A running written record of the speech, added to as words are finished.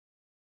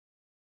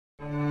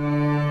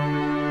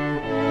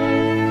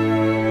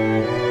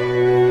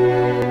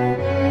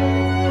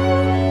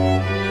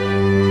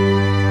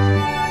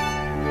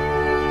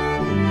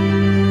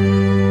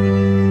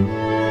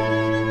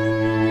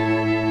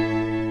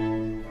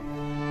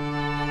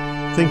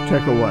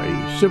ThinkTech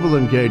Hawaii. Civil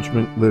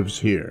engagement lives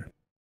here.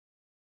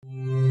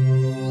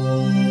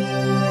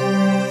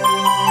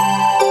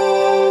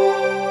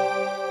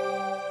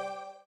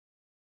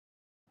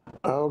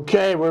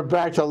 Okay, we're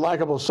back to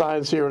Likable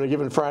Science here on a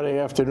given Friday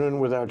afternoon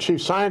with our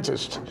chief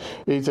scientist,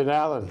 Ethan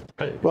Allen.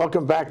 Hey.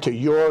 Welcome back to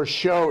your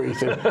show,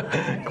 Ethan.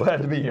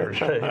 Glad to be here,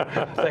 Jay.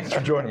 Thanks for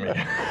joining me.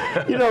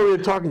 You know, we were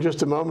talking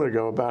just a moment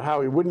ago about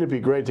how wouldn't it be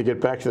great to get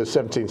back to the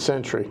 17th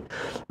century?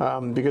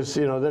 Because,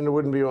 you know, then there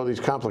wouldn't be all these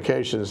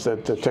complications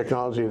that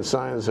technology and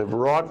science have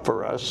wrought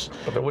for us.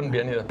 But there wouldn't be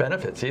any of the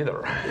benefits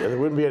either. Yeah, there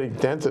wouldn't be any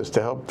dentists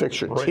to help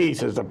fix your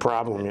teeth is the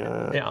problem.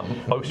 Yeah,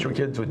 most of your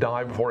kids would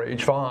die before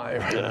age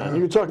 5. Yeah.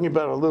 You were talking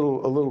about a little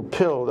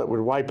pill that would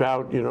wipe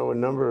out, you know,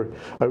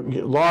 a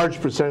large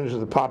percentage of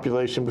the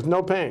population with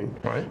no pain,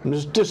 right, and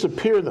just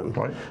disappear them.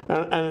 Right.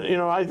 And you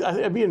know,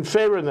 I'd be in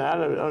favor of that.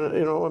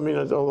 You know, I mean,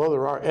 although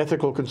there are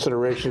ethical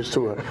considerations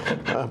to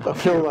a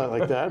pill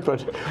like that,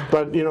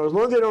 but you know, as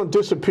long as they don't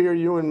disappear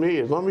you and me,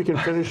 as long as we can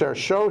finish our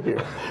show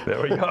here.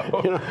 There we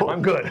go. You know,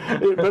 I'm good.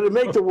 But it'd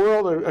make the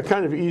world a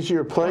kind of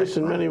easier place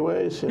in many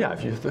ways. Yeah,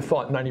 if you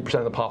thought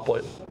 90% of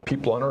the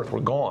people on Earth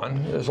were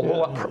gone, there's a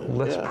lot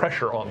less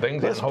pressure on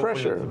things. Less and hopefully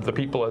pressure. The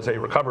people, as they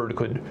recovered,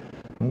 could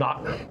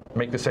not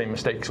make the same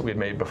mistakes that we had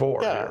made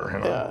before. Yeah, here, you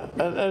know?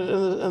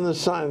 Yeah. And the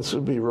science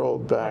would be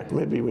rolled back.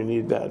 Maybe we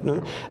need that.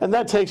 And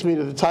that takes me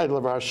to the title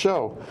of our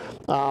show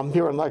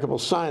here on Likable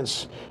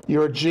Science: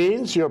 Your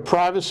Genes, Your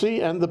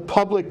Privacy, and the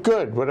Public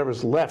Good,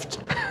 whatever's left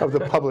of the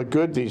public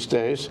good these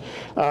days.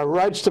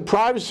 Rights to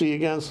privacy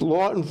against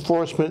law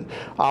enforcement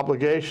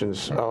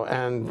obligations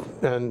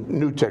and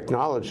new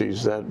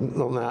technologies that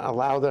will now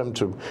allow them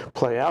to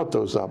play out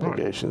those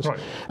obligations. Right.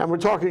 And we're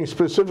talking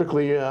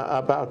specifically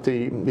about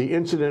the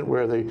incident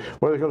where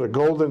what they call the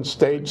Golden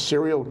State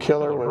serial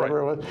killer,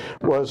 whatever it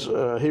was,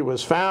 he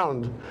was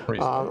found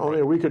only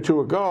a week or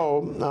two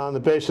ago on the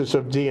basis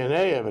of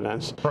DNA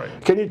evidence. Right.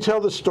 Can you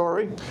tell the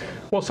story?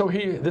 Well, so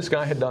this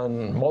guy had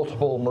done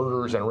multiple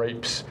murders and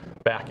rapes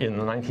back in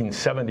the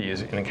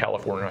 1970s in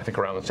California, I think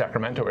around the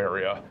Sacramento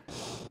area.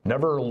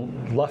 Never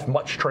left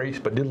much trace,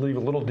 but did leave a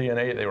little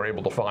DNA they were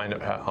able to find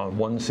on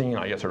one scene,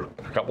 I guess, or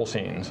a couple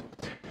scenes.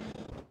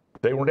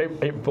 They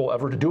weren't able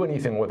ever to do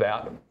anything with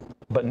that.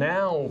 But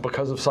now,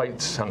 because of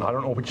sites, and I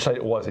don't know which site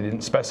it was, they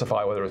didn't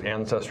specify whether it was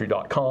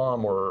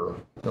Ancestry.com or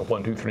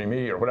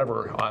 123Me or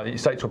whatever,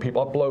 these sites where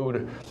people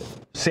upload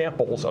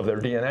samples of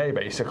their DNA,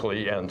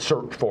 basically, and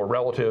search for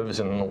relatives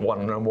and want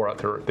to know more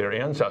about their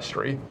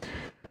ancestry.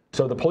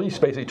 So the police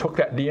basically took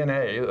that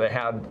DNA that they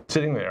had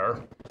sitting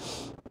there,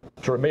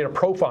 sort of made a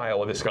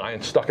profile of this guy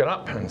and stuck it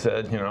up and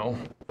said, you know,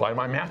 find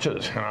my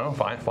matches, you know,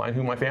 find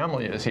who my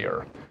family is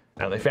here.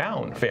 And they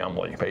found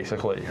family,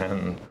 basically.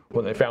 And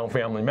when they found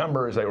family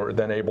members, they were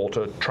then able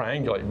to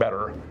triangulate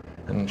better.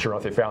 And sure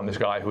enough, they found this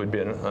guy who had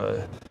been,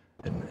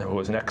 who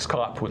was an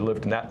ex-cop who had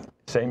lived in that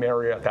same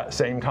area at that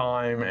same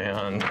time.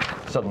 And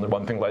suddenly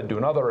one thing led to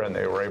another, and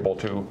they were able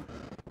to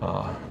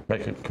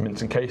make a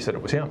convincing case that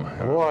it was him.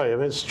 Boy, I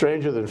mean, it's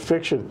stranger than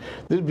fiction.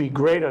 This would be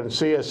great on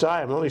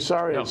CSI. I'm only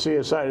sorry that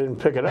CSI didn't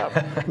pick it up.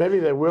 Maybe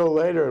they will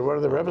later in one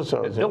of their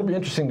episodes. It'll be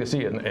interesting to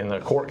see in the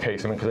court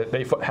case, I mean, because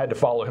they had to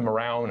follow him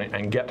around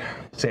and get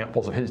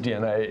samples of his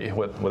DNA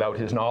without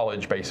his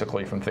knowledge,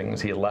 basically, from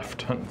things he had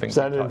left. And things Is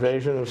that an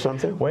invasion of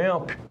something?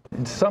 Well,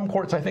 some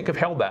courts, I think, have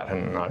held that,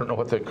 and I don't know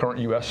what the current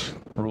U.S.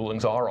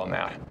 rulings are on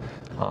that.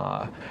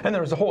 And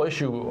there's a whole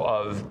issue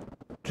of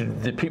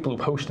the people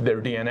who posted their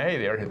DNA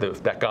there,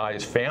 that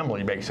guy's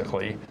family,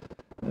 basically,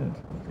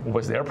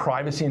 was their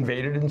privacy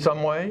invaded in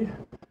some way?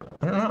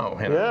 I don't know.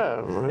 You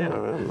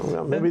know?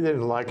 Well, maybe they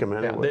didn't like him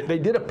anyway. Yeah, they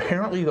did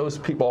apparently, those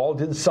people all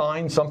did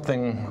sign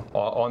something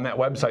on that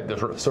website that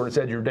sort of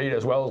said your data,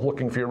 as well as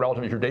looking for your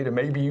relatives, your data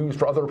may be used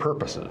for other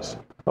purposes.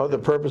 Oh, the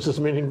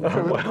purposes meaning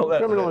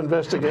criminal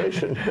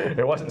investigation.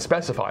 It wasn't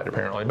specified,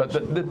 apparently.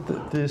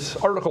 But this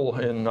article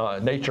in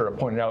Nature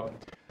pointed out,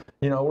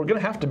 you know, we're going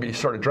to have to be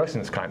start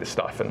addressing this kind of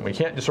stuff, and we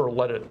can't just sort of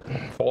let it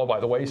fall by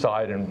the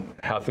wayside and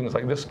have things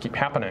like this keep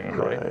happening,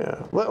 right?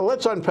 Yeah.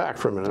 Let's unpack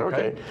for a minute.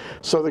 Okay.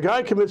 So the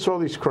guy commits all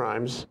these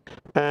crimes,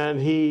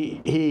 and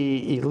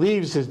he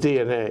leaves his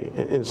DNA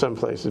in some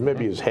places,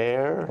 maybe his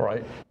hair,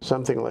 right?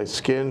 Something like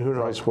skin, who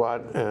knows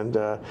what, and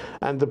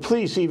the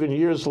police even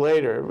years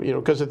later, you know,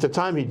 because at the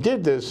time he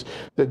did this,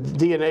 the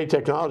DNA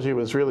technology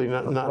was really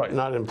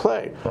not in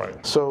play.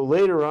 Right. So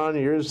later on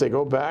years, they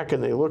go back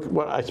and they look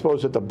I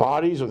suppose at the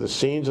bodies or the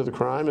scenes of the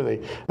crime,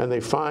 and they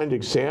find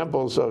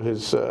examples of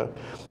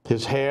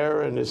his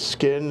hair and his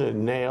skin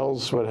and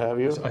nails, what have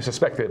you. I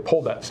suspect they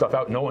pulled that stuff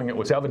out knowing it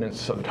was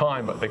evidence at the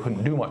time, but they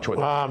couldn't do much with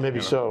it. Maybe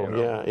so.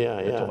 Yeah.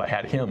 Until they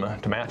had him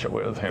to match it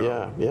with.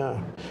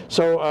 Yeah.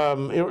 So,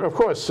 of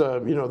course,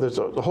 there's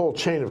a whole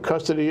chain of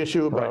custody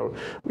issue about,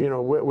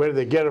 where did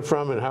they get it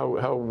from and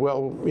how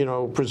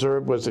well,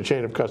 preserved was the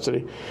chain of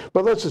custody.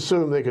 But let's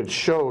assume they could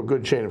show a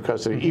good chain of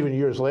custody even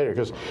years later,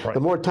 because the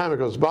more time it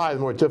goes by, the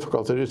more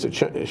difficult it is to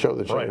show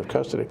the chain of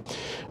custody.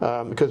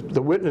 Because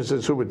the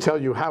witnesses who would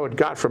tell you how it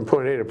got from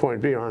point A to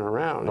point B aren't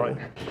around.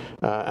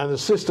 And the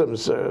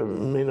systems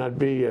may not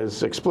be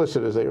as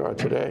explicit as they are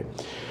today.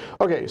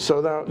 Okay,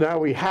 so now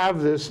we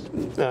have this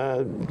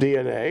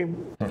DNA,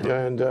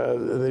 and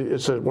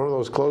it's one of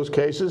those closed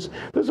cases.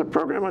 There's a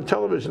program on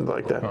television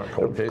like that.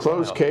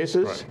 Closed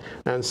cases,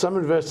 and some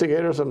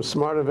investigators, some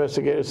smart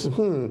investigators, said,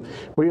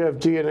 we have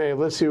DNA,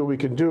 let's see what we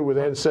can do with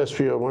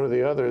Ancestry or one of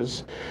the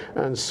others.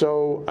 And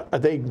so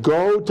they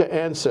go to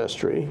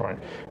Ancestry,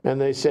 and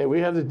they say, we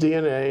have the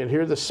DNA, and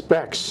here are the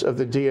specs of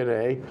the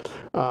DNA.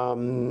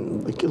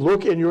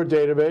 Look in your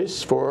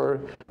database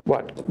for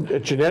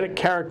genetic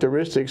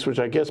characteristics, which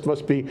I guess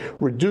must be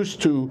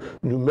reduced to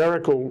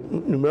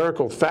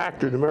numerical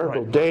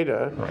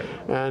data,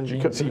 and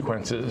gene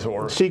sequences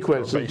or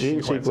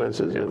gene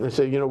sequences. And they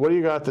say, what do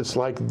you got that's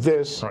like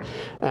this?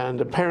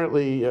 And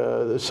apparently,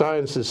 the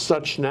science is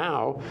such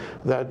now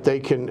that they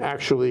can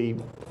actually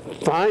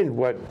find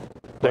what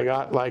they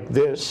got like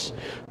this.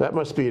 That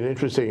must be an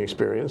interesting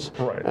experience.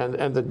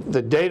 And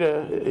the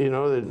data,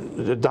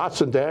 the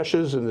dots and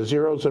dashes and the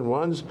zeros and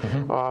ones,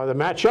 they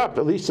match up,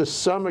 at least to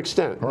some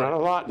extent. Not a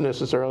lot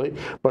necessarily,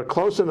 but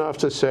close enough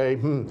to say,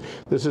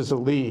 this is the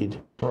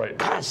lead.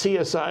 God,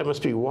 CSI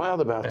must be wild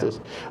about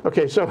this.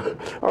 Okay, so,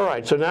 all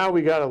right, so now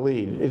we got a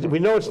lead. We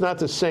know it's not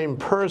the same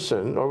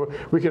person, or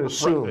we can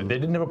assume. They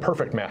didn't have a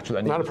perfect match.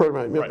 Not a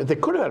perfect match. They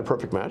could have had a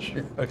perfect match.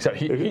 Except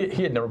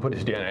he had never put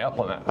his DNA up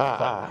on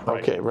that.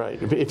 Okay,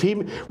 right. If he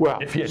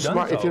had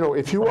smart, done so.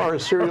 If you are a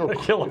serial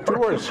killer,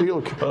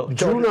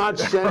 do not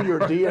send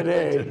your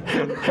DNA.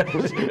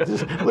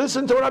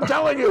 Listen to what I'm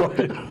telling you.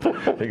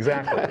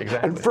 Exactly.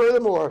 And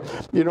furthermore,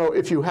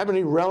 if you have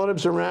any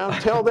relatives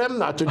around, tell them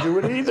not to do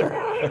it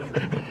either. You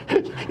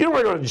don't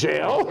want to go to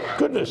jail.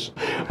 Goodness.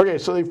 Okay,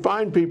 so they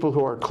find people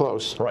who are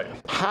close.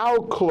 How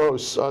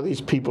close are these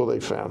people they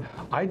found?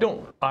 I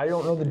don't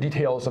know the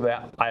details of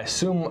that. I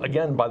assume,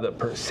 again, by the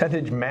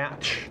percentage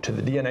match to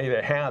the DNA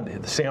they had,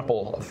 the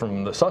sample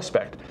from the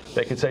suspect,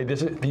 they could say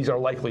these are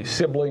likely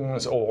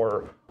siblings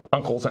or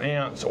uncles and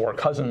aunts or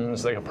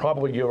cousins. They could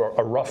probably give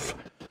a rough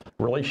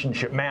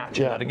relationship match.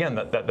 And again,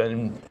 that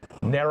then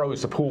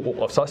narrows the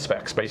pool of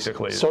suspects,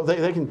 basically. So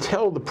they can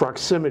tell the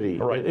proximity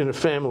in a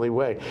family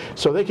way.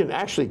 So they can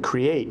actually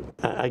create,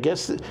 I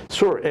guess,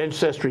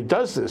 Ancestry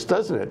does this,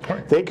 doesn't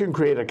it? They can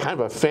create a kind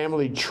of a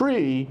family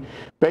tree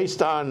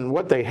based on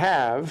what they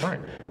have,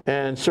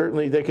 and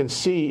certainly they can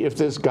see if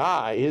this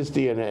guy, his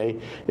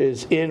DNA,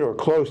 is in or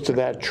close to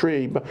that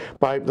tree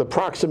by the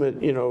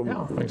proximate,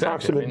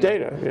 proximate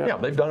data. Yeah,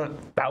 they've done it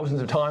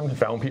thousands of times and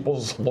found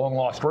people's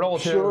long-lost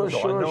relatives,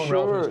 unknown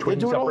relatives, they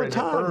do it all the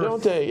time,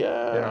 don't they?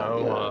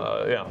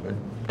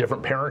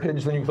 Different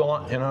parentage than you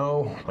thought,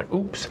 like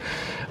oops,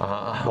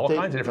 all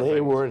kinds of different things.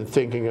 They weren't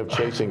thinking of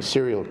chasing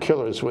serial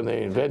killers when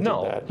they invented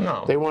that.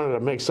 No. They wanted to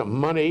make some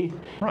money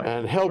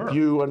and help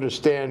you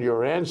understand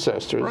your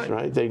ancestors,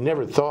 right? They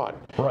never thought.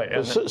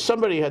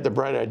 Somebody had the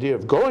bright idea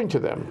of going to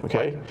them,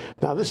 okay?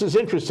 Now this is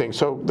interesting.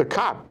 So the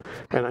cop,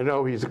 and I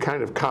know he's the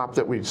kind of cop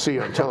that we'd see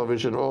on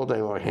television all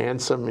day long,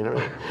 handsome,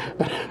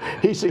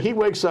 he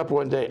wakes up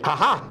one day,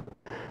 aha!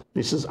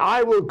 He says,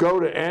 I will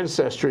go to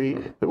Ancestry.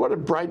 What a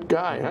bright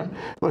guy,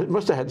 huh?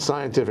 Must have had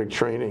scientific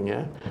training,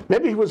 yeah?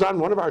 Maybe he was on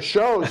one of our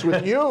shows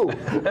with you.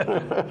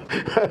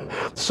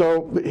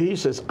 So he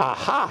says,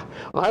 aha,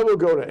 I will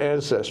go to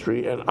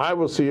Ancestry and I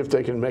will see if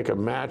they can make a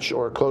match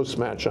or a close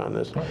match on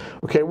this.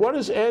 Okay, what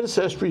does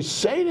Ancestry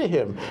say to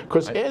him?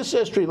 Because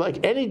Ancestry,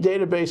 like any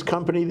database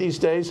company these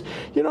days,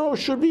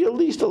 should be at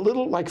least a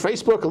little, like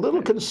Facebook, a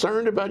little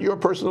concerned about your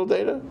personal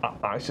data.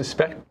 I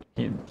suspect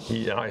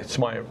it's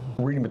my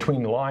reading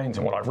between the lines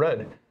and what I've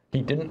read,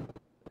 he didn't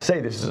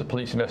say this is a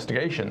police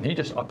investigation. He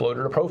just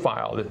uploaded a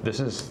profile. This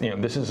is the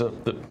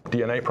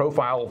DNA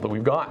profile that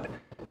we've got.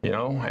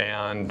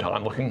 And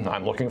I'm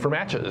looking for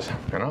matches,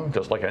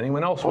 just like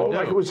anyone else would do.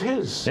 Like it was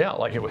his. Yeah,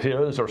 like it was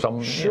his or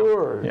some.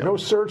 Sure. No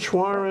search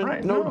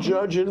warrant, no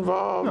judge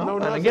involved, no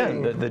nothing.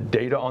 And again, the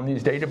data on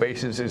these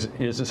databases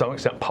is to some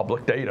extent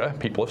public data.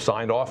 People have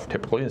signed off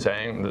typically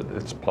saying that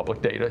it's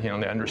public data. They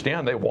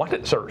understand they want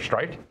it searcred,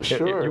 right?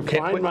 Sure. You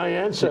can't find my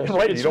ancestry.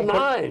 It's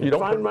mine.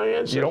 Find my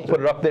ancestry. You don't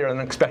put it up there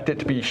and expect it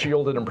to be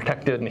shielded and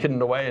protected and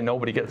hidden away and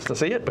nobody gets to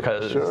see it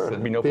because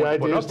there'd be no point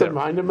putting it up there. The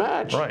idea is to find a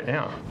match. Right.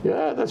 Yeah.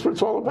 Yeah, that's what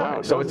it's all about.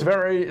 So it's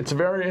very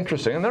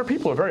interesting, and there are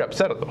people who are very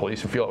upset at the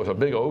police who feel it was a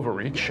big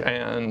overreach.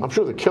 And I'm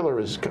sure the killer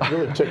is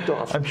really ticked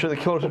off. I'm sure the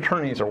killer's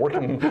attorneys are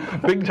working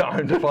big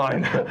time to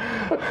find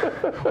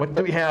what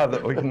do we have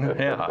that we can.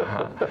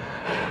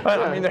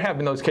 I mean, there have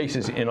been those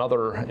cases in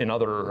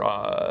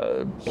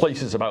other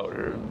places about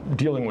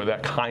dealing with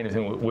that kind of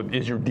thing.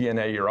 Is your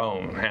DNA your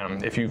own?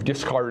 And if you've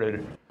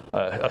discarded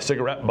a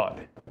cigarette butt,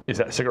 is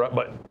that cigarette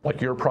butt like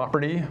your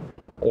property?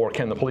 Or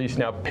can the police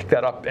now pick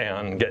that up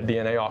and get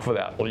DNA off of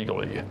that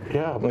legally?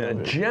 Yeah. I mean,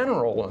 in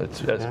general,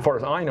 as far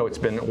as I know, it's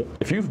been,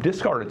 if you've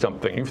discarded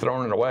something, you've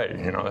thrown it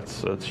away. You know,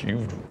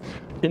 you've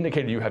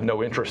indicated you have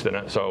no interest in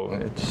it, so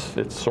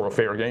it's sort of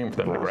fair game for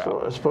them to grab.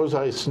 So I suppose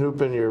I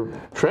snoop in your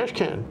trash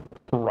can.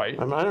 Right.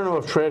 I mean, I don't know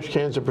if trash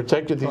cans are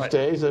protected these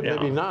days.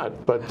 Maybe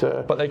not. But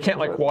they can't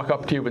like walk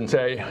up to you and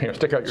say, you know,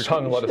 stick out your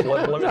tongue and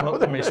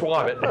let me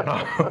swab it. You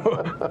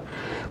know?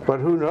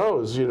 But who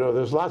knows? You know,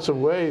 there's lots of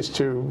ways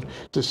to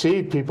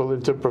deceive people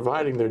into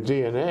providing their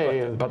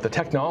DNA. But the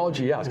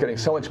technology, it's getting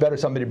so much better.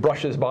 Somebody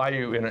brushes by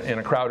you in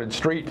a crowded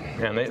street,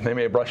 and they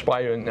may brush by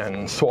you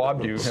and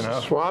swab you. You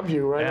know, swab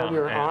you right on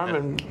your arm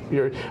and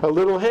your a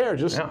little hair.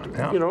 Just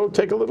you know,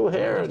 take a little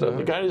hair, and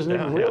the guy doesn't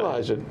even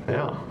realize it.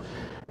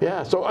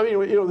 Yeah, so I mean,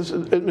 you know,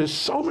 there's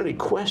so many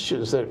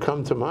questions that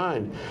come to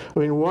mind. I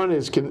mean, one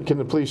is, can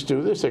the police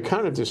do this? They're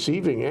kind of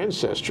deceiving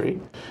ancestry.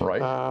 Right.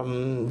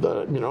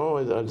 You know,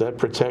 is that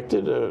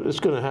protected? It's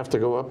going to have to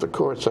go up the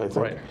courts, I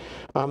think.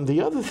 Right. The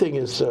other thing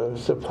is,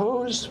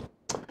 suppose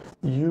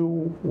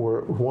you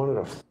wanted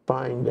to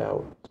find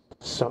out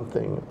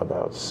something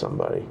about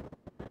somebody.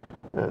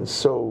 And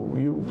so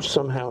you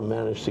somehow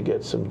managed to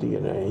get some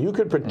DNA. You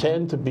could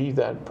pretend to be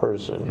that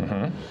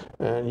person,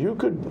 and you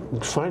could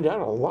find out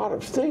a lot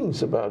of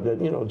things about it,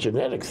 you know,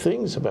 genetic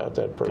things about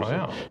that person. Oh,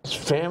 yeah. His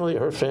family,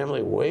 her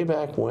family, way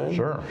back when.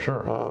 Sure.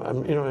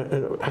 You know,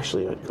 and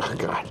actually, oh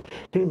God,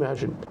 can you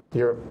imagine?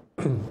 You're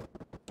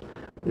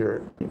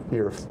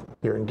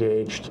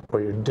engaged,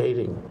 or you're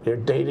dating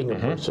a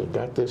person.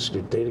 Got this?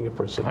 You're dating a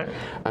person,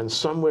 and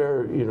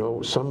somewhere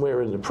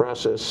in the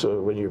process,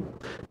 when you're,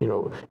 you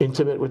know,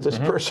 intimate with this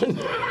person,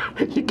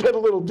 you get a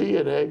little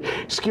DNA.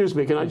 Excuse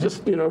me, can I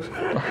just, you know,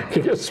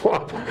 can you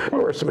swap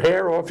or some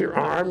hair off your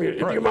arm?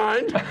 Do you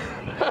mind?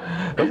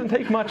 Doesn't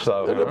take much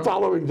though. And the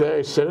following day,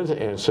 I send it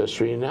to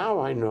Ancestry, and now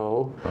I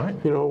know,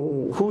 you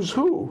know, who's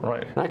who.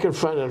 Right. And I can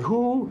find out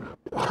who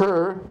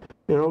her,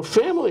 you know,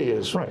 family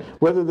is. Right.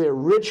 Whether they're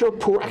rich or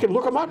poor, I can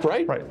look them up,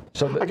 right? Right.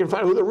 So I can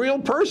find out who the real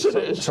person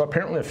is. So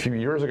apparently, a few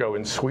years ago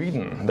in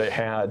Sweden, they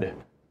had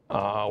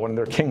one of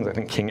their kings, I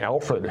think King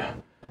Alfred,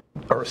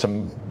 or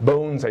some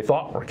bones they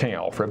thought were King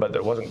Alfred, but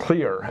it wasn't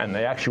clear, and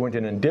they actually went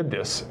in and did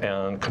this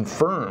and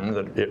confirmed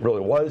that it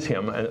really was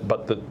him,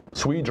 but the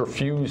Swedes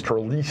refused to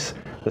release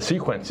the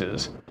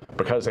sequences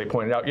because they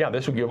pointed out,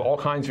 this would give all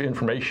kinds of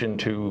information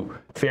to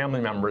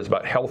family members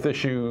about health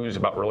issues,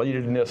 about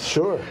relatedness.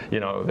 Sure. You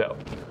know, that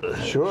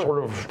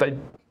sort of, they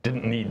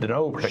didn't need to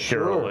know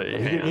particularly.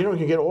 Sure. You know, you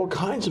can get all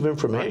kinds of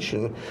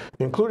information,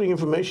 including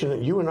information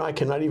that you and I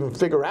cannot even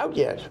figure out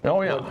yet.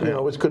 Oh, yeah. You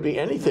know, it could be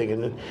anything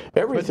and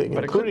everything,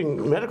 but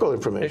including medical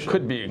information. It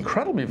could be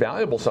incredibly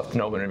valuable stuff to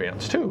know in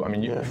advance, too. I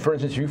mean, for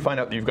instance, you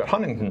find out that you've got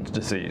Huntington's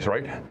disease,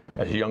 right,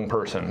 as a young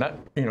person. That,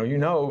 you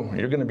know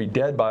you're going to be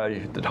dead by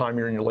the time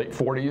you're in your late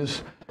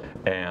 40s.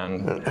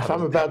 And if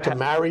I'm about to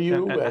marry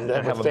you and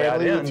have a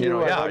family with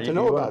you, I'd like to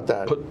know about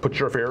that. Put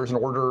your affairs in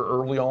order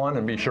early on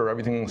and be sure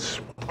everything's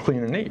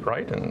clean and neat,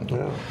 right? And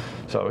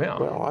so,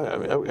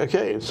 Well,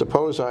 okay.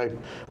 Suppose I'm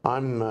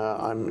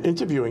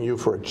interviewing you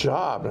for a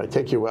job, and I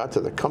take you out to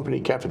the company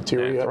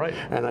cafeteria,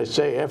 and I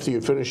say, after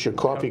you finish your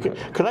coffee,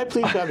 could I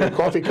please have your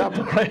coffee cup?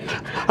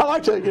 I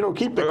like to, you know,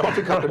 keep the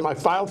coffee cup in my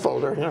file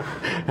folder. You know?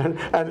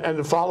 And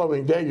the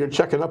following day, you're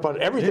checking up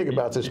on everything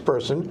about this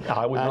person,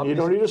 and you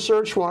don't need a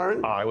search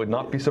warrant. I would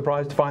not be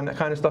surprised to find that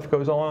kind of stuff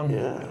goes on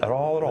at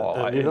all.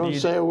 And you don't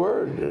say a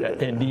word.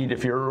 Indeed,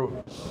 if you're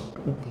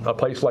a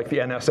place like the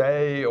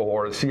NSA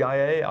or the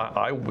CIA,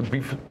 I would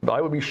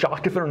be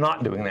shocked if they're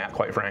not doing that,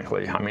 quite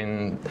frankly. I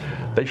mean,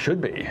 they should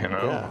be, you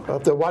know. Yeah,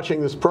 if they're watching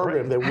this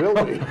program, they will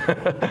be.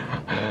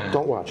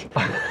 Don't watch.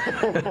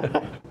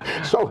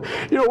 So,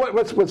 you know,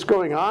 what's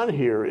going on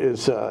here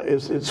is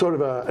it's sort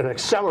of an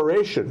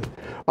acceleration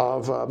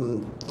of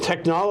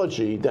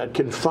technology that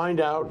can find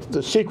out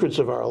the secrets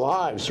of our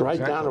lives, right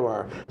down to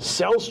our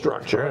cell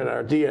structure and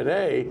our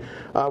DNA,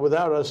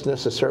 without us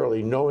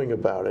necessarily knowing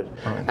about it,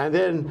 and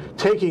then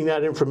taking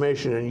that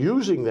information and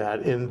using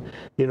that in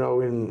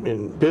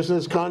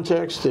business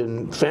context,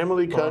 in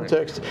family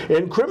context,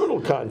 in criminal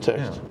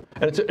context.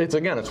 And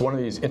it's one of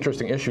these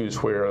interesting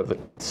issues where the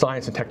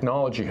science and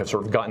technology have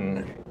sort of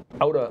gotten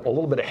out a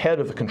little bit ahead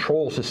of the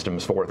control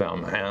systems for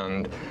them,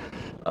 and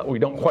we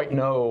don't quite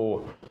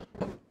know,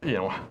 you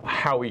know,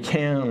 how we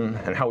can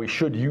and how we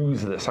should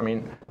use this. I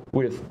mean,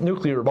 with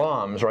nuclear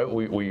bombs, right?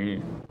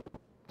 We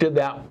did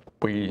that.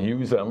 We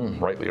use them,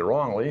 rightly or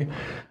wrongly.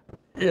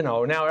 You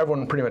know, now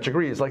everyone pretty much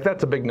agrees, like,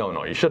 that's a big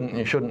no-no. You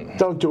shouldn't.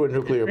 Don't do a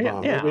nuclear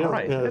bomb.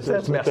 Right.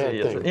 That's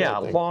messy.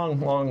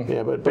 Long.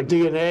 Yeah, but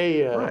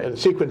DNA and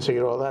sequencing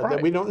and all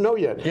that we don't know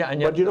yet. Yeah,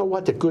 but you know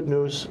what? The good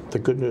news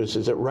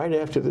is that right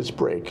after this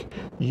break,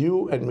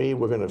 you and me,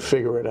 we're going to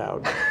figure it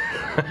out.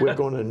 We're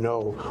going to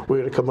know. We're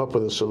going to come up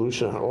with a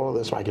solution on all of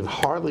this. I can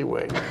hardly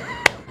wait.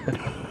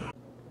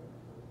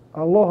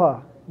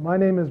 Aloha. My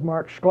name is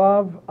Mark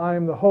Shklov. I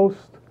am the host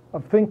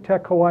of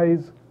ThinkTech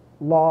Hawaii's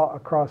Law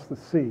Across the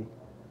Sea.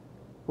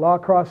 Law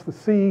Across the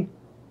Sea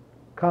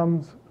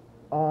comes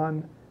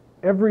on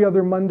every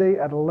other Monday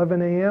at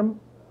 11 a.m.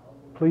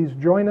 Please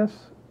join us.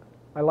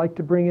 I like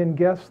to bring in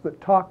guests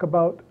that talk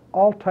about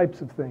all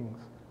types of things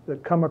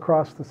that come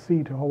across the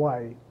sea to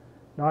Hawaii.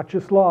 Not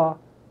just law,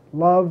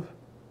 love,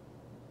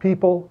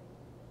 people,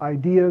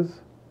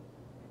 ideas,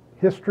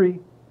 history.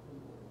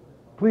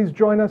 Please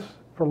join us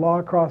for Law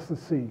Across the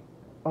Sea.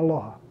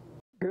 Aloha.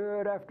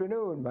 Good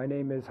afternoon. My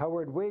name is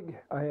Howard Wigg.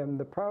 I am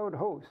the proud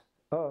host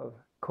of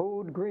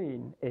Code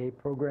Green, a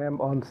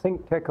program on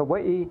ThinkTech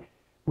Hawaii.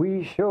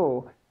 We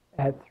show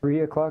at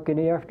 3 o'clock in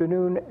the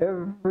afternoon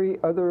every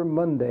other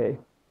Monday.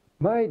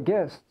 My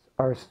guests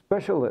are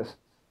specialists,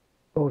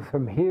 both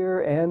from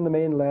here and the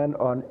mainland,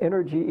 on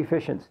energy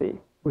efficiency,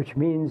 which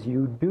means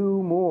you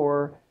do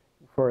more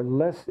for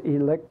less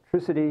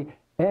electricity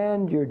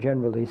and you're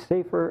generally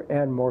safer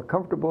and more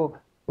comfortable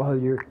while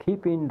you're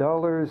keeping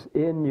dollars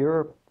in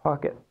your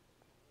pocket.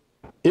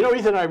 You know,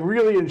 Ethan, I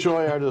really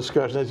enjoy our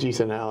discussion. That's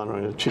Ethan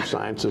Allen, the Chief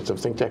Scientist of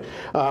ThinkTech.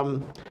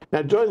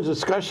 Now, during the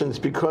discussions,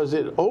 because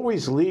it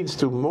always leads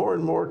to more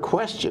and more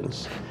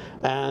questions.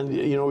 And,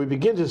 you know, we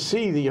begin to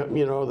see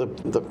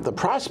the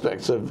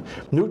prospects of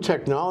new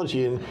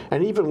technology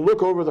and even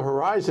look over the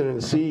horizon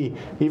and see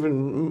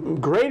even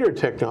greater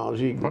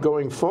technology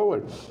going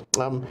forward.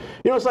 You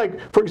know, it's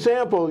like, for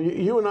example,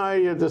 you and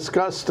I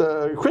discussed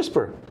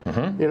CRISPR,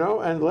 you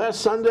know, and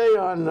last Sunday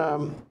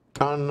on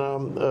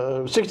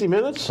 60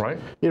 Minutes, right?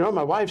 You know,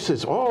 my wife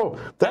says, "Oh,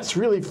 that's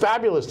really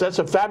fabulous. That's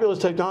a fabulous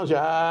technology."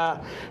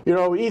 You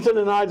know, Ethan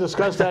and I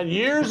discussed that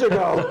years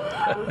ago.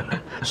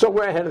 So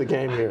we're ahead of the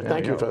game here.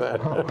 Thank you for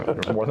that.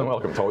 You're more than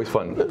welcome. It's always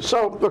fun.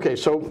 So, okay,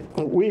 so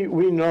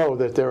we know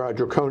that there are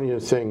draconian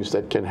things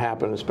that can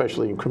happen,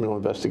 especially in criminal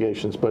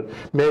investigations, but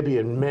maybe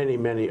in many,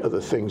 many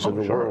other things in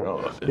the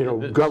world. No, you know,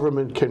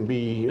 government can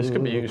be this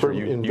can be used for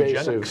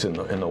invasive. eugenics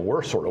in the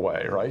worst sort of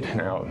way, right?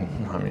 Now,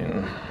 I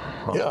mean.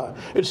 Yeah,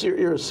 it's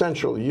your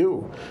essential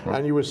you.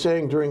 And you were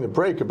saying during the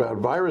break about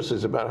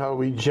viruses, about how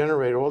we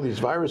generate all these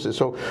viruses.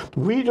 So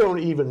we don't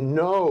even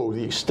know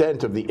the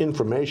extent of the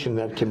information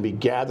that can be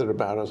gathered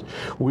about us.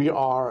 We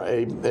are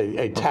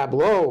a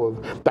tableau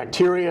of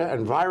bacteria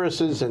and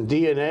viruses and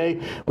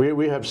DNA.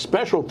 We have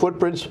special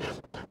footprints.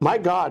 My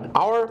God,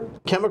 our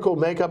chemical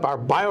makeup, our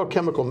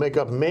biochemical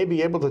makeup may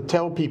be able to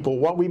tell people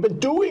what we've been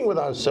doing with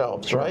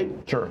ourselves, right?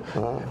 Sure.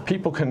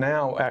 People can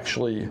now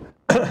actually,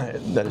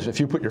 that is, if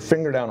you put your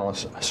finger down on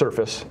a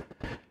surface,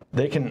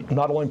 they can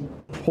not only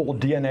pull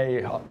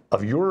DNA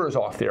of yours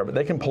off there, but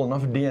they can pull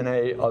enough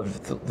DNA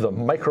of the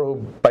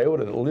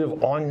microbiota that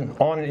live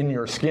on in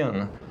your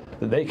skin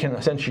that they can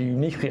essentially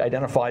uniquely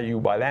identify you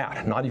by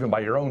that, not even by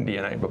your own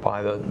DNA, but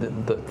by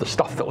the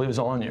stuff that lives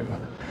on you.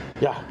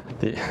 Yeah.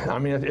 I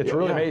mean, it's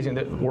really amazing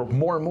that we're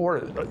more and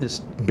more, this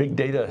big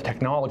data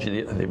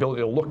technology, the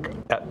ability to look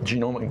at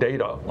genomic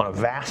data on a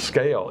vast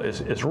scale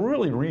is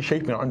really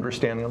reshaping our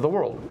understanding of the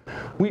world.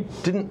 We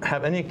didn't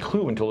have any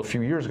clue until a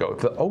few years ago.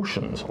 The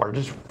oceans are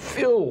just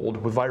filled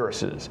with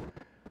viruses.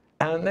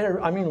 And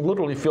they're, I mean,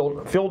 literally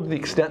filled to the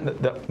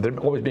extent that they're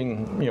always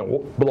being, you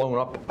know, blown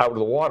up out of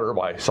the water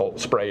by salt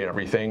spray and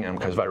everything. And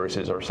because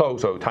viruses are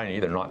so tiny,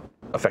 they're not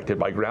affected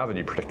by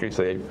gravity particularly,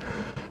 so they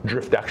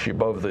drift actually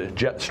above the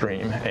jet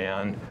stream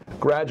and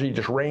gradually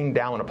just rain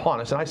down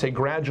upon us. And I say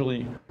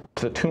gradually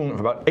to the tune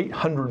of about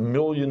 800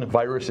 million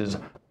viruses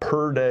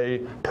per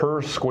day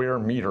per square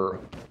meter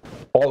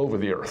all over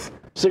the Earth.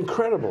 It's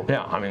incredible.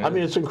 Yeah, I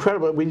mean, it's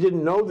incredible. We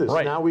didn't know this.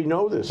 Right. Now we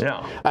know this.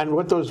 Yeah. And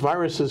what those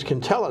viruses can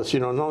tell us,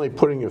 you know, not only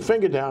putting your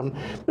finger down,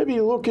 maybe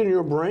you look in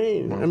your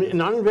brain, I mean,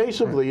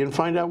 non-invasively, and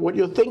find out what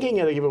you're thinking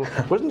at a given.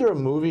 Wasn't there a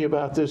movie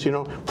about this, you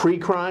know,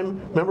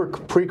 Pre-Crime? Remember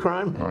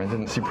Pre-Crime? I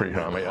didn't see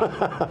Pre-Crime yet.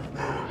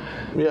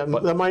 Yeah,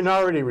 the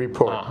Minority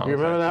Report. You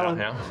remember that one?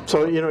 Yeah.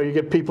 So, you know, you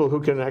get people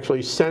who can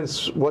actually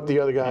sense what the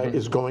other guy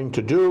is going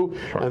to do,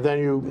 and then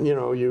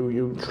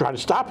you try to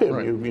stop him.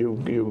 Right.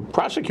 You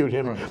prosecute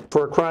him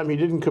for a crime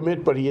he didn't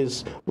commit, but he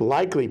is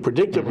likely,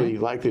 predictably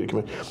likely to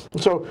commit.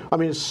 So, I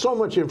mean, so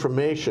much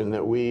information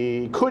that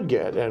we could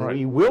get and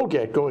we will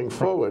get going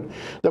forward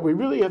that we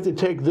really have to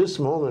take this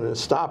moment and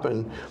stop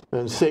and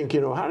think,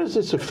 you know, how does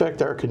this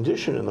affect our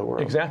condition in the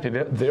world? Exactly.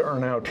 There are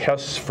now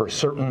tests for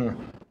certain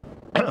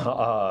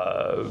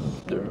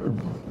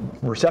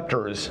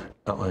receptors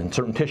in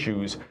certain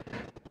tissues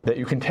that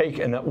you can take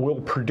and that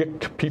will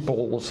predict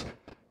people's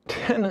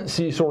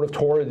tendency sort of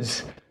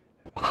towards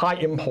high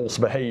impulse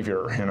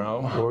behavior, you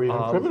know. Or even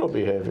criminal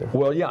behavior.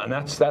 Well, yeah, and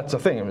that's the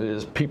thing,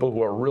 is people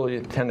who are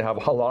really tend to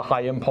have a lot of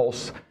high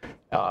impulse,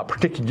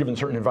 particularly given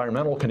certain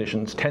environmental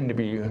conditions, tend to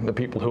be the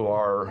people who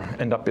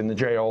end up in the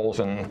jails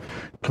and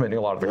committing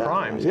a lot of the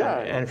crimes. Yeah.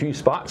 And if you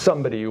spot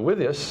somebody with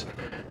this,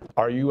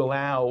 are you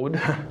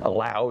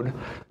allowed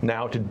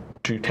now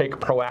to take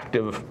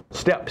proactive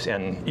steps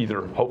and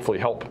either hopefully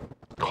help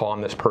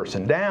calm this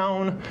person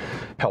down,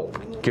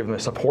 help give them a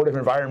supportive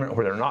environment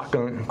where they're not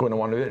going to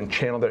want to do it and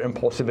channel their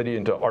impulsivity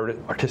into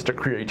artistic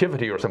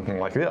creativity or something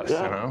like this, you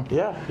know?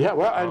 Yeah.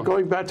 Well, and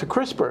going back to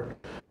CRISPR,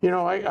 you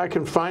know, I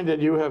can find that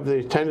you have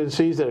the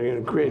tendencies that are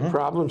going to create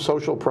problems,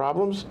 social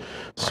problems.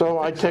 So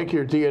I take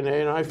your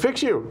DNA and I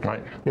fix you.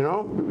 Right. You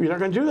know, you're not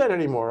going to do that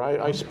anymore.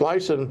 I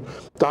splice and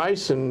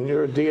dice, and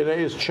your DNA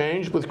is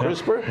changed with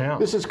CRISPR. Yeah.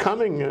 This is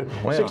coming.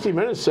 60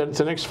 Minutes said it's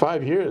the next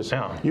 5 years.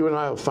 Yeah. You and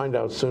I will find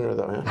out sooner,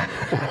 though.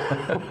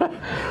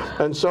 Yeah?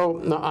 And so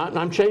no,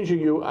 I'm changing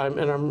you,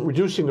 and I'm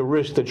reducing the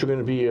risk that you're going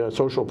to be a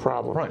social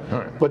problem.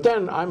 Right. But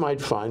then I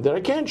might find that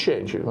I can't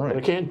change you. Right. That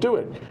I can't do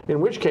it. In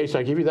which case,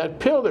 I give you that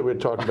pill that we were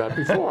talking about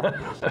before,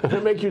 and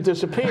it'll make you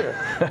disappear.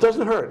 It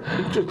doesn't hurt.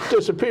 You just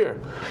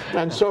disappear.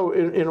 And so,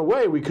 in a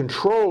way, we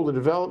control the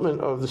development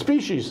of the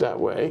species that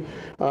way,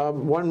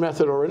 one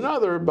method or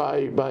another,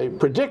 by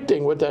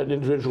predicting what that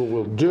individual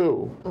will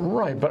do.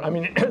 Right, but I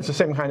mean, it's the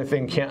same kind of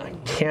thing.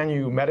 Can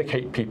you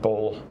medicate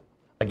people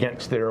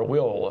against their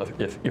will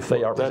if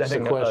they are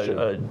presenting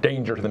a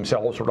danger to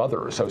themselves or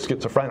others? So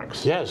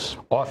schizophrenics, yes,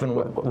 often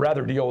would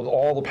rather deal with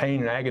all the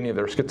pain and agony of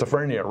their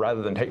schizophrenia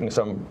rather than taking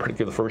some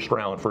particular first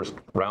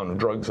round of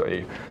drugs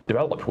they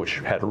developed, which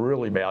had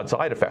really bad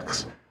side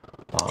effects.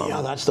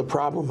 Yeah, that's the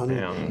problem. I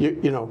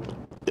mean, you know,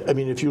 I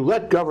mean, if you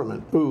let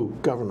government,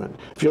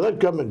 if you let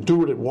government do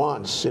what it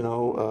wants, you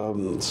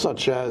know,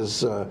 such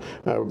as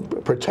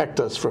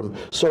protect us from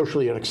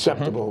socially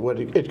unacceptable, what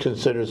it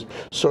considers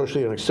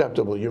socially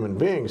unacceptable human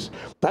beings,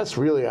 that's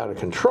really out of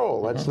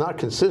control. That's not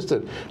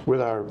consistent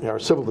with our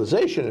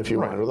civilization, if you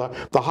want,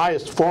 with the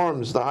highest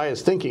forms, the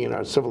highest thinking in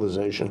our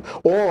civilization,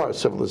 all our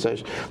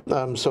civilization.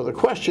 So the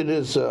question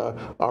is,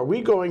 are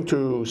we going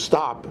to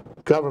stop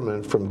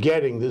government from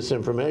getting this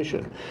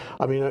information?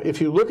 I mean,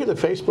 if you look at the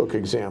Facebook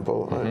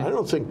example, I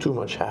don't think too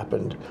much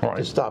happened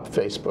to stop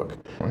Facebook.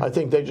 I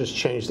think they just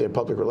changed their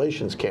public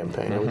relations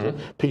campaign. There was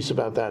a piece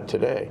about that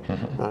today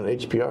on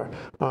HPR.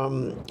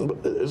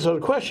 So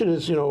the question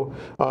is, you know,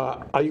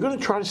 are you going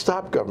to try to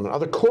stop government? Are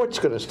the courts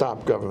going to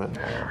stop government?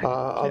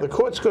 Are the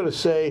courts going to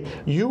say,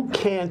 you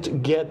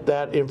can't get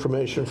that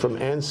information from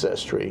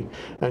Ancestry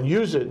and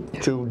use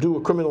it to do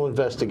a criminal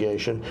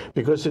investigation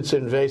because it's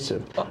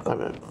invasive?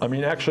 I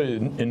mean, actually,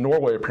 in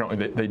Norway,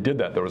 apparently, they did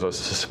that. There was a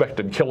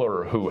suspected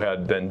killer who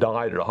had then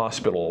died at a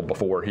hospital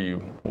before he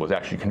was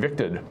actually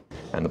convicted,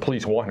 and the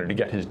police wanted to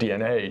get his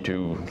DNA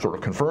to sort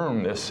of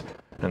confirm this.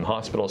 And the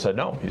hospital said,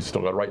 no, he's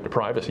still got a right to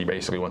privacy,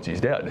 basically, once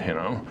he's dead, you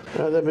know.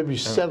 That may be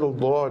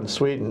settled law in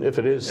Sweden, if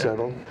it is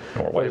settled.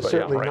 Norway, but it's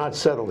certainly not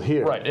settled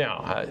here. Right,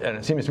 yeah. And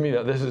it seems to me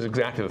that this is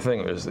exactly the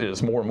thing.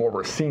 There's more and more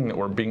we're seeing that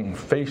we're being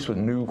faced with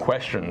new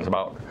questions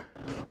about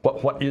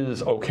what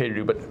is okay to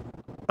do. But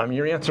I mean,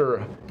 your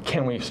answer,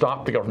 can we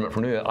stop the government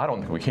from doing that? I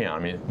don't think we can. I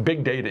mean,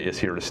 big data is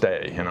here to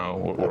stay, you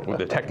know.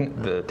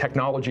 The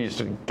technologies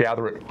to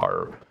gather it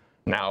are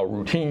now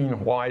routine,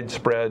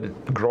 widespread,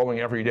 growing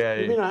every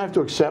day. You mean I have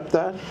to accept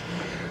that?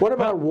 What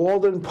about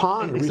Walden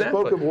Pond?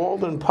 Exactly. We spoke of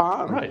Walden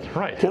Pond.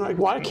 Right.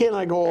 Why can't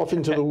I go off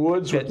into the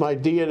woods with my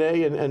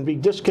DNA and be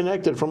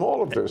disconnected from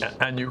all of this?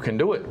 And you can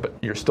do it, but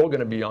you're still going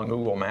to be on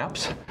Google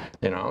Maps.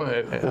 You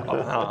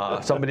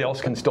know, somebody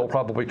else can still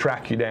probably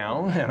track you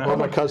down. You know? Or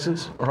my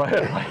cousins. Right.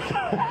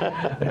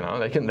 You know,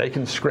 they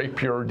can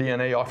scrape your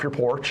DNA off your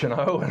porch. You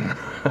know.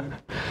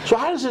 So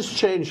how does this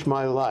change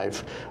my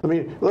life? I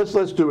mean, let's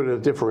do it in a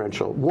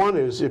differential. One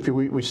is, if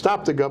we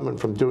stop the government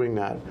from doing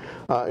that,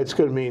 it's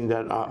going to mean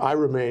that I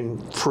remain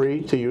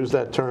free, to use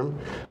that term,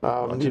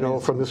 you know,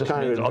 from this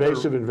kind of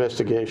invasive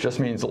investigation. Just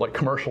means that, like,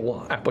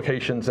 commercial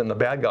applications and the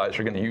bad guys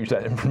are going to use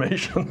that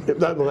information.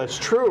 Well, that's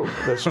true.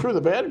 That's true.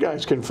 The bad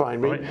guys can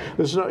find me.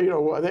 There's no, you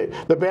know,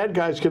 the bad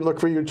guys can look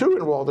for you too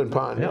in Walden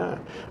Pond. Yeah.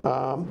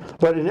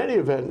 But in any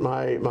event,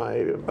 my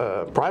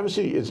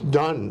privacy is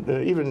done.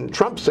 Even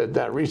Trump said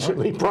that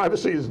recently.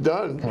 Privacy is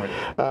done.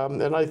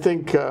 And I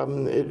think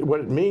what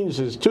it means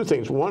is two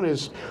things. One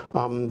is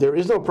there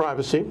is no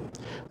privacy.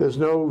 There's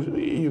no,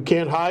 you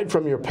can't hide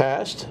from your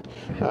past.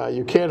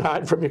 You can't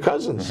hide from your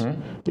cousins.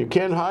 You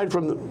can't hide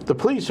from the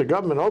police or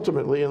government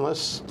ultimately,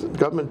 unless the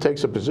government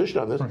takes a position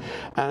on this.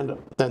 And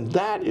then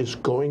that is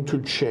going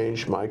to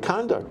change my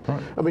conduct.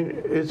 I mean,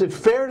 is it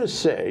fair to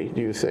say,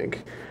 do you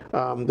think,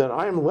 that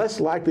I am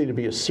less likely to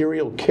be a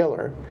serial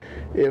killer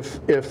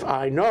if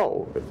I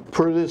know,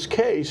 per this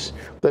case,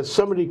 that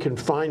somebody can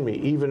find me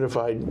even if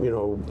I, you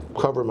know,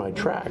 cover my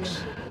tracks?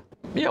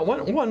 Yeah,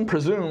 one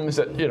presumes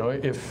that, you know,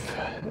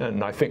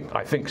 and I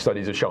think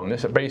studies have shown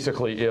this, that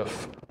basically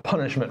if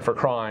punishment for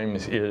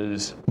crimes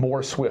is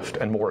more swift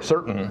and more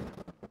certain,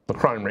 the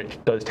crime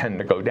rate does tend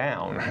to go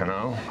down, you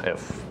know.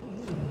 If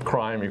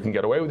crime, you can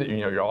get away with it, you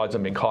know, your odds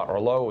of being caught are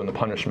low, and the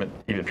punishment,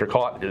 even if you're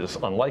caught, is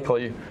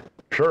unlikely.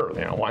 Sure,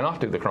 you know, why not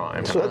do the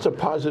crime? So that's a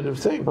positive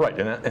thing. Right,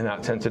 in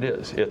that sense it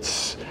is.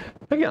 It's,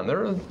 again,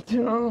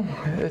 you know,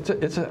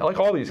 it's like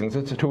all these things,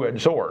 it's a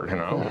two-edged sword, you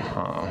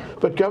know.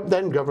 But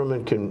then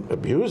government can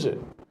abuse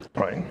it.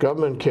 Right.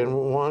 Government can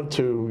want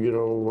to, you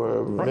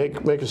know,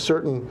 make a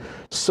certain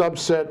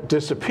subset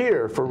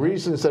disappear for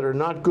reasons that are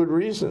not good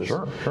reasons.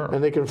 Sure.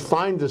 And they can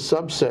find the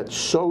subset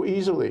so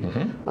easily.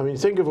 I mean,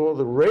 think of all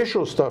the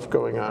racial stuff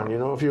going on. You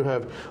know, if you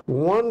have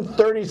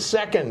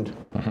 1/32nd,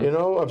 you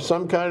know, of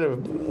some kind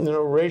of, you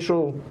know,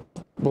 racial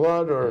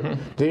blood or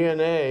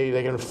DNA,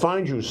 they can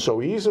find you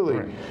so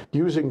easily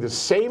using the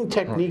same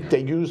technique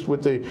they used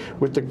with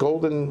the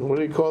golden, what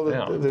do you call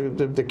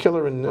it, the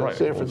killer in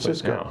San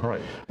Francisco.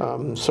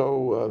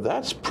 So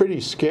that's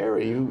pretty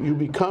scary. You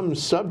become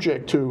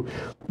subject to,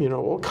 you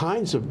know, all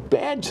kinds of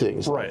bad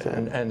things like that.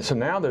 And so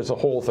now there's a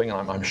whole thing,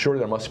 I'm sure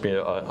there must be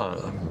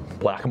a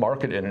black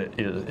market in it,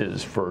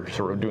 is for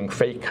sort of doing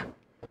fake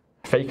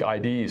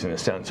IDs, in a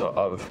sense,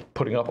 of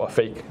putting up a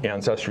fake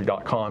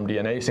Ancestry.com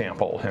DNA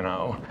sample, you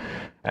know,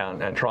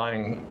 and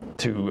trying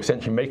to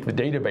essentially make the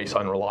database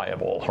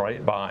unreliable,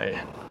 right,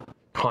 by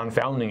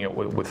confounding it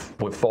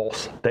with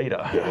false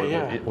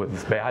data,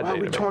 with bad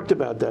data. We talked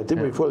about that,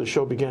 didn't we, before the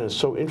show began? It's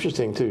so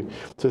interesting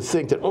to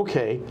think that,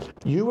 okay,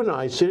 you and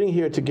I sitting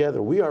here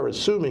together, we are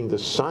assuming the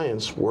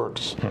science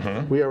works.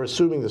 We are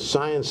assuming the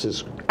science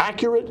is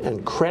accurate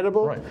and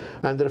credible,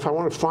 and that if I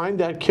want to find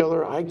that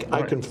killer, I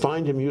can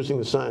find him using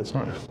the science.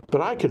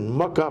 But I can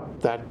muck up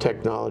that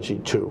technology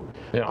too.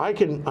 I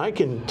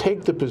can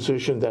take the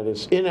position that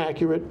it's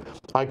inaccurate,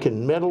 I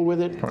can meddle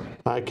with it,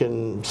 I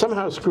can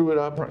somehow screw it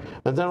up,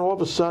 and then all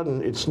of a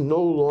sudden it's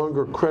no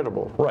longer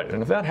credible.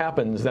 And if that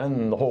happens,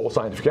 then the whole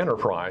scientific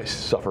enterprise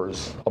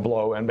suffers a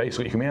blow, and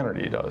basically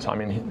humanity does. I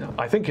mean,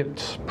 I think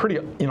it's pretty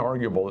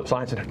inarguable that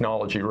science and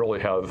technology really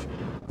have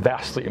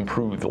vastly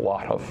improved a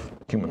lot of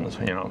humans.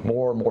 You know,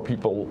 more and more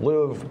people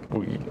live.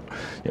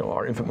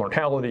 Our infant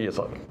mortality is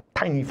a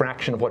tiny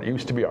fraction of what it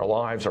used to be. Our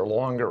lives are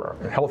longer,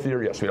 are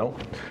healthier. Yes, we don't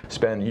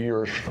spend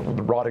years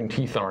with rotting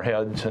teeth in our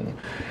heads, and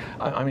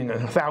I mean, in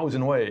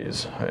 1,000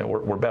 ways,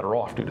 we're better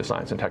off due to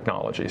science and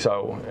technology.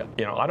 So,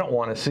 you know, I don't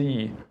want to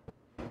see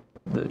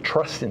the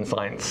trust in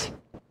science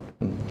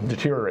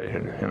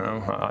deteriorated. You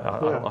know,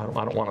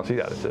 I don't want to see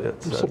that.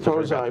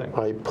 Suppose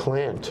I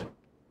plant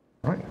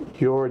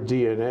your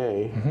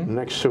DNA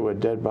next to a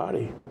dead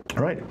body.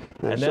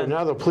 And so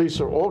now the police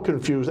are all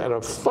confused at a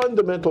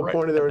fundamental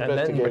point of their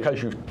investigation. And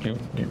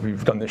then because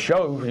you've done this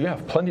show, you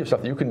have plenty of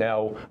stuff that you can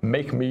now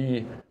make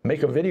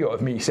a video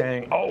of me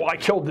saying, "Oh, I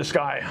killed this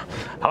guy.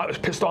 I was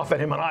pissed off at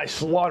him and I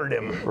slaughtered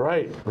him."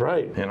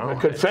 You know, a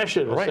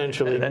confession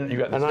essentially. And then you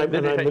got I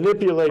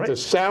manipulate the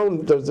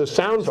sound, the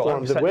sound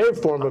form, the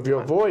waveform of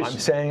your voice. I'm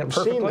saying it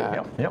perfectly. Seen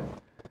that.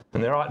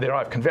 And there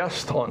I've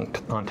confessed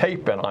on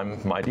tape,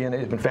 and my DNA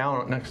has been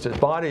found next to his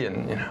body,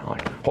 and you know,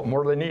 like, what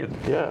more do they need?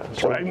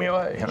 Drag me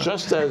away. You know?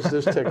 Just as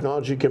this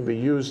technology can be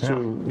used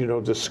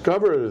to,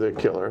 discover the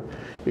killer,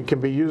 it can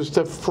be used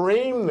to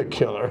frame the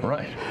killer.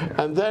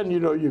 And then,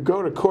 you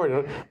go to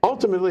court.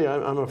 Ultimately,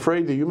 I'm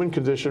afraid the human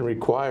condition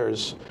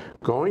requires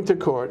going to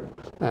court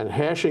and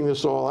hashing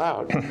this all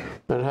out,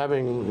 and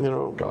having,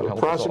 a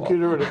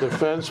prosecutor and a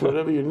defense,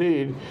 whatever you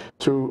need,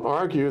 to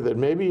argue that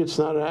maybe it's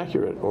not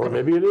accurate, or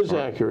maybe it is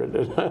accurate.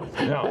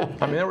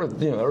 I mean, there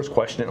was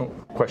question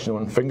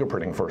when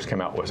fingerprinting first came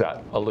out. Was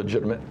that a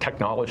legitimate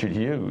technology to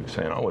use?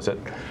 Was it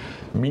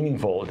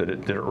meaningful? Did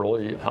it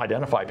really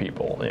identify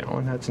people?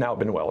 And that's now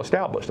been well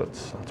established.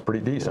 That's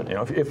pretty decent.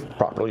 If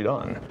properly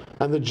done.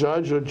 And the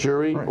judge or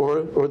jury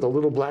or the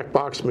little black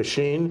box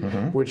machine,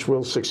 which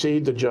will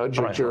succeed the judge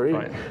or jury,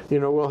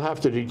 will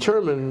have to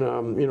determine,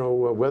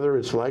 whether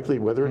it's likely,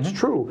 whether it's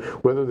true,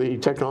 whether the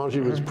technology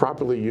was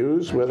properly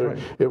used, whether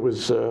it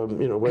was,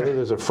 whether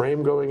there's a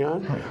frame going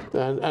on.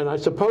 And I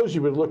suppose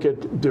you would look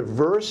at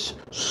diverse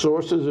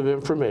sources of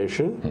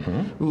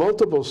information,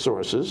 multiple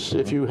sources,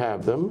 if you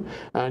have them,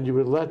 and you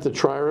would let the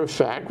trier of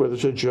fact, whether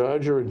it's a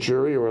judge or a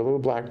jury or a little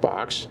black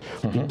box,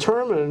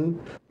 determine,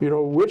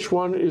 which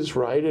one is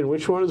right and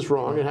which one is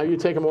wrong, and how you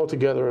take them all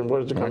together and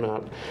what does it come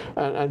out.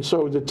 And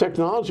so the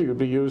technology would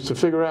be used to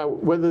figure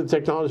out whether the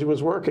technology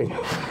was working.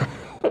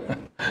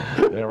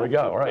 There we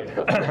go,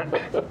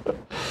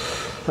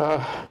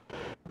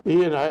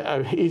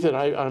 Ethan,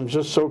 I'm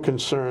just so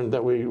concerned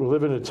that we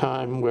live in a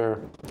time where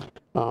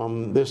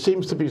there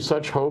seems to be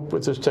such hope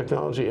with this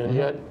technology, and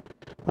yet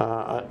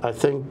I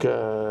think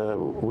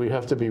we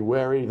have to be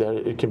wary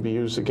that it can be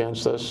used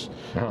against us.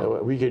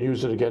 We can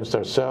use it against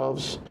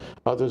ourselves.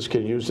 Others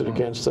can use it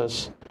against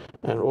us.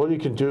 And all you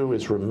can do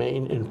is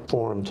remain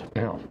informed.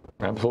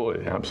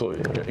 Absolutely.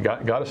 You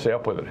got to stay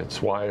up with it.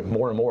 It's why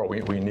more and more we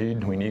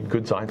need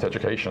good science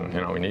education.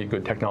 We need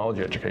good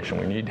technology education.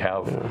 We need to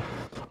have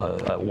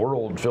a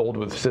world filled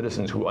with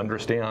citizens who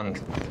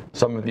understand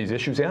some of these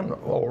issues, and a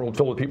world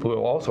filled with people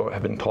who also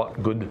have been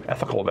taught good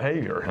ethical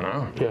behavior.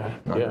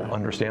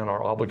 Understand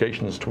our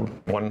obligations to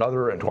one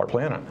another and to our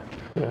planet.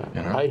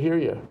 I hear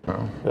you.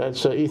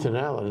 That's Ethan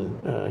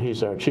Allen.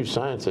 He's our chief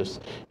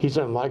scientist. He's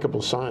on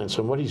Likable Science,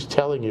 and what he's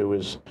telling you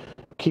is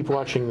keep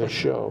watching this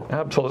show.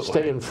 Absolutely.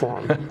 Stay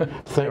informed.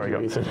 Thank you,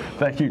 Ethan.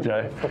 Thank you,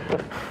 Jay.